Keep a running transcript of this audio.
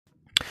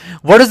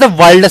What is the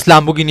wildest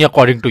Lamborghini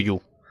according to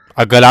you?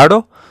 A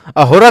Gallardo?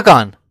 A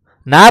Huracan?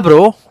 Nah,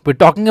 bro, we're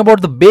talking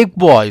about the big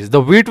boys,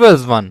 the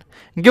V12s one.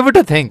 Give it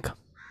a think.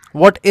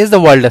 What is the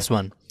wildest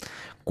one?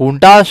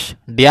 Countach,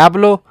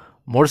 Diablo,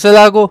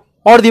 Murcielago,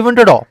 or the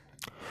Aventador?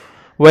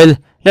 Well,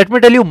 let me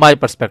tell you my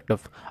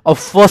perspective. A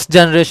first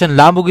generation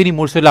Lamborghini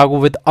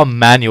Murcielago with a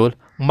manual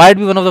might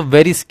be one of the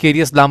very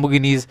scariest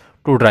Lamborghinis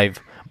to drive.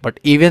 But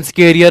even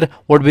scarier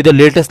would be the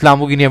latest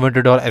Lamborghini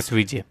Aventador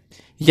SVJ.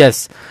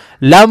 Yes,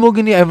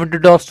 Lamborghini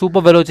Aventador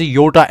Super Veloce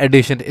Yota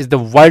Edition is the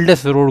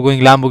wildest road going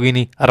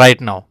Lamborghini right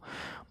now.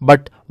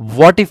 But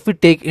what if we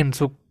take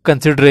into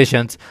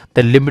considerations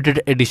the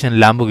limited edition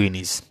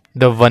Lamborghinis,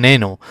 the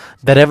Veneno,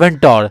 the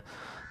Reventor,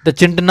 the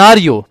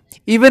Centenario?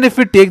 Even if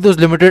we take those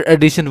limited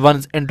edition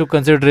ones into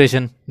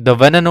consideration, the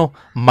Veneno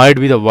might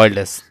be the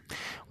wildest.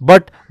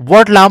 But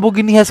what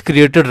Lamborghini has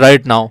created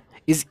right now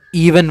is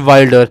even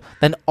wilder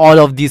than all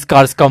of these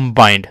cars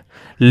combined.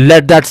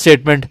 Let that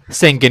statement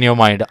sink in your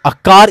mind. A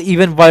car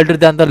even wilder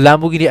than the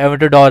Lamborghini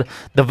Aventador,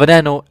 the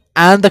Veneno,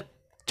 and the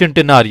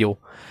Centenario.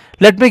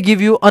 Let me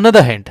give you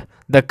another hint.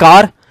 The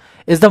car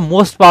is the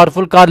most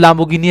powerful car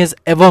Lamborghini has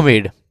ever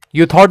made.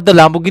 You thought the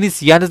Lamborghini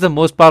Sian is the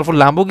most powerful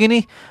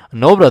Lamborghini?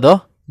 No,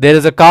 brother. There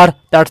is a car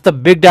that's the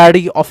big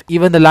daddy of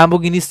even the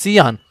Lamborghini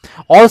Sian.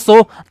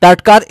 Also,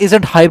 that car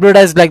isn't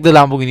hybridized like the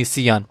Lamborghini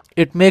Sian.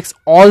 It makes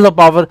all the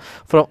power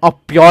from a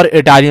pure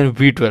Italian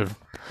V12.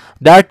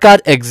 That car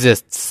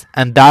exists,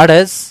 and that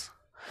is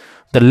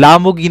the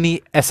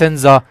Lamborghini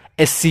Essenza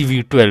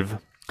SCV12.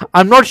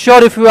 I'm not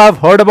sure if you have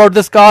heard about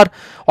this car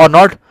or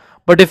not,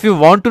 but if you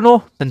want to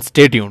know, then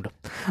stay tuned.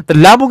 The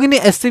Lamborghini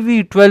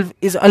SCV12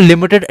 is a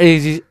limited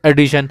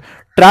edition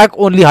track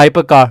only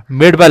hypercar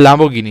made by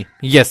Lamborghini.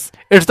 Yes,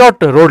 it's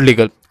not road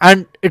legal,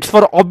 and it's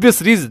for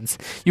obvious reasons.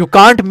 You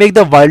can't make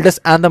the wildest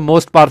and the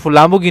most powerful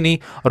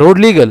Lamborghini road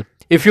legal.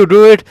 If you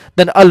do it,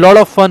 then a lot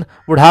of fun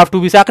would have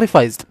to be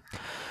sacrificed.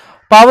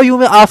 Power, you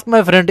may ask,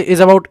 my friend, is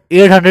about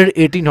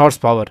 818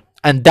 horsepower,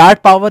 and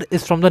that power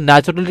is from the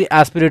naturally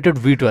aspirated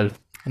V12.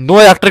 No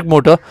electric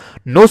motor,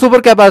 no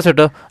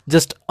supercapacitor,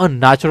 just a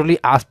naturally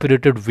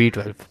aspirated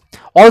V12.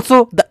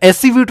 Also, the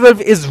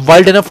SCV12 is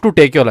wild enough to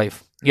take your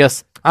life.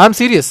 Yes, I'm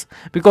serious,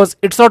 because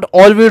it's not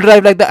all-wheel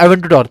drive like the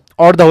Aventador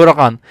or the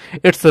Huracan.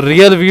 It's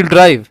rear-wheel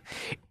drive.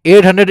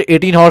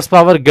 818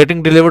 horsepower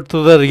getting delivered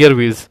through the rear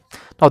wheels.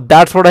 Now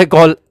that's what I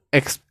call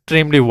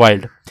extremely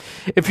wild.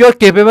 If you are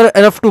capable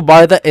enough to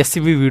buy the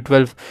SCV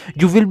V12,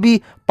 you will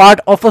be part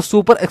of a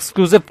super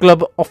exclusive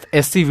club of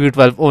SCV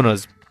V12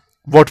 owners.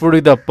 What would be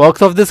the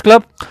perks of this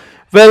club?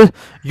 Well,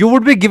 you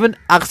would be given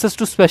access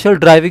to special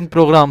driving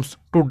programs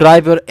to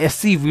drive your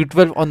SCV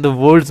V12 on the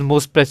world's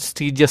most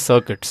prestigious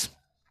circuits.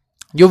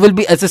 You will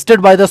be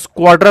assisted by the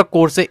Squadra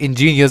Corse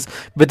engineers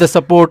with the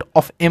support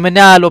of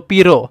Emanuele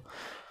Pirro.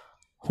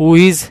 Who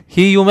is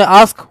he, you may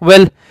ask?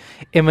 Well,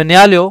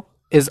 Emanuele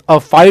is a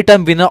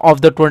 5-time winner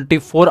of the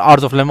 24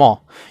 Hours of Le Mans.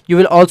 You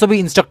will also be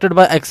instructed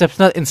by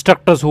exceptional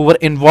instructors who were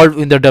involved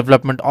in the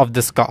development of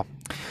this car.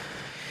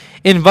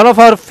 In one of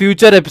our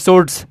future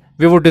episodes,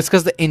 we will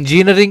discuss the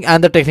engineering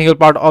and the technical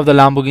part of the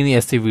Lamborghini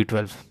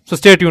SCV12. So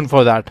stay tuned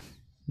for that.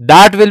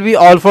 That will be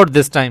all for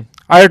this time.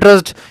 I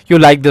trust you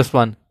like this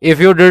one.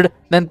 If you did,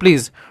 then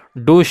please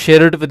do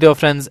share it with your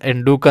friends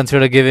and do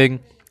consider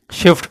giving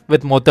Shift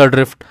with Motor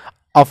Drift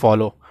a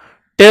follow.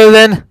 Till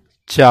then,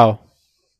 ciao.